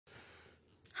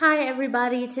Hi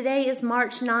everybody, today is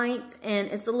March 9th and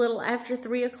it's a little after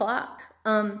 3 o'clock.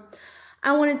 I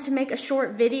wanted to make a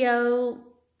short video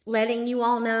letting you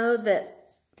all know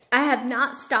that I have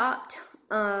not stopped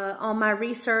on my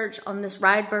research on this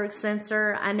Rydberg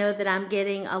sensor. I know that I'm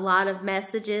getting a lot of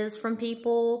messages from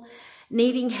people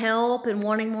needing help and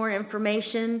wanting more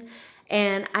information,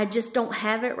 and I just don't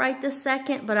have it right this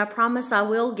second, but I promise I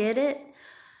will get it.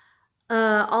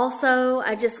 Also,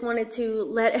 I just wanted to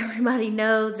let everybody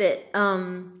know that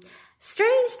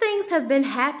strange things have been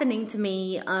happening to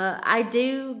me. I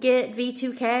do get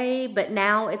V2K, but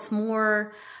now it's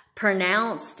more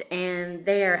pronounced and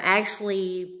they're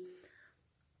actually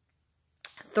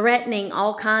threatening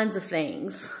all kinds of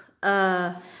things.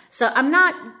 So I'm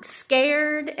not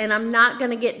scared and I'm not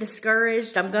going to get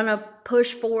discouraged. I'm going to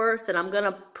push forth and I'm going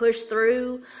to push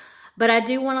through. But I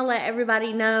do want to let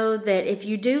everybody know that if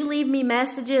you do leave me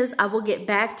messages, I will get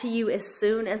back to you as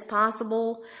soon as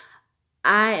possible.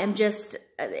 I am just,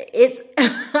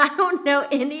 I don't know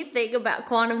anything about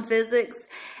quantum physics,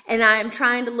 and I am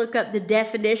trying to look up the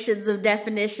definitions of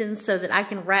definitions so that I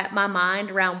can wrap my mind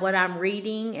around what I'm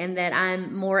reading and that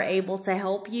I'm more able to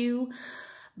help you.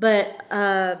 But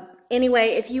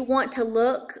anyway, if you want to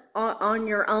look on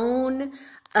your own,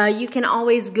 you can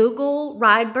always Google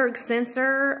Rydberg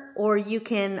sensor, or you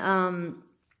can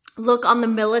look on the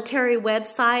military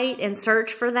website and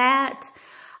search for that.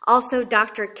 Also,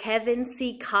 Dr. Kevin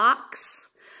C. Cox,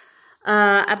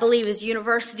 I believe is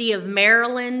University of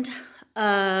Maryland.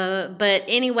 But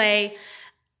anyway,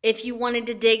 if you wanted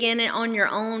to dig in it on your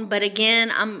own, but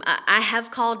again, I have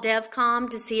called DevCom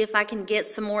to see if I can get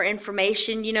some more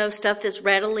information, you know, stuff that's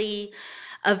readily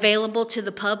available to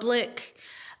the public.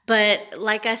 But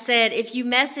like I said, if you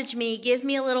message me, give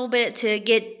me a little bit to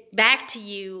get back to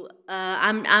you.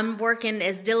 I'm working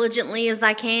as diligently as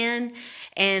I can,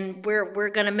 and we're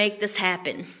gonna make this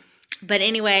happen. But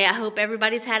anyway, I hope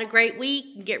everybody's had a great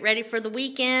week. Get ready for the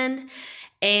weekend,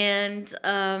 and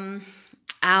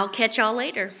I'll catch y'all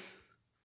later.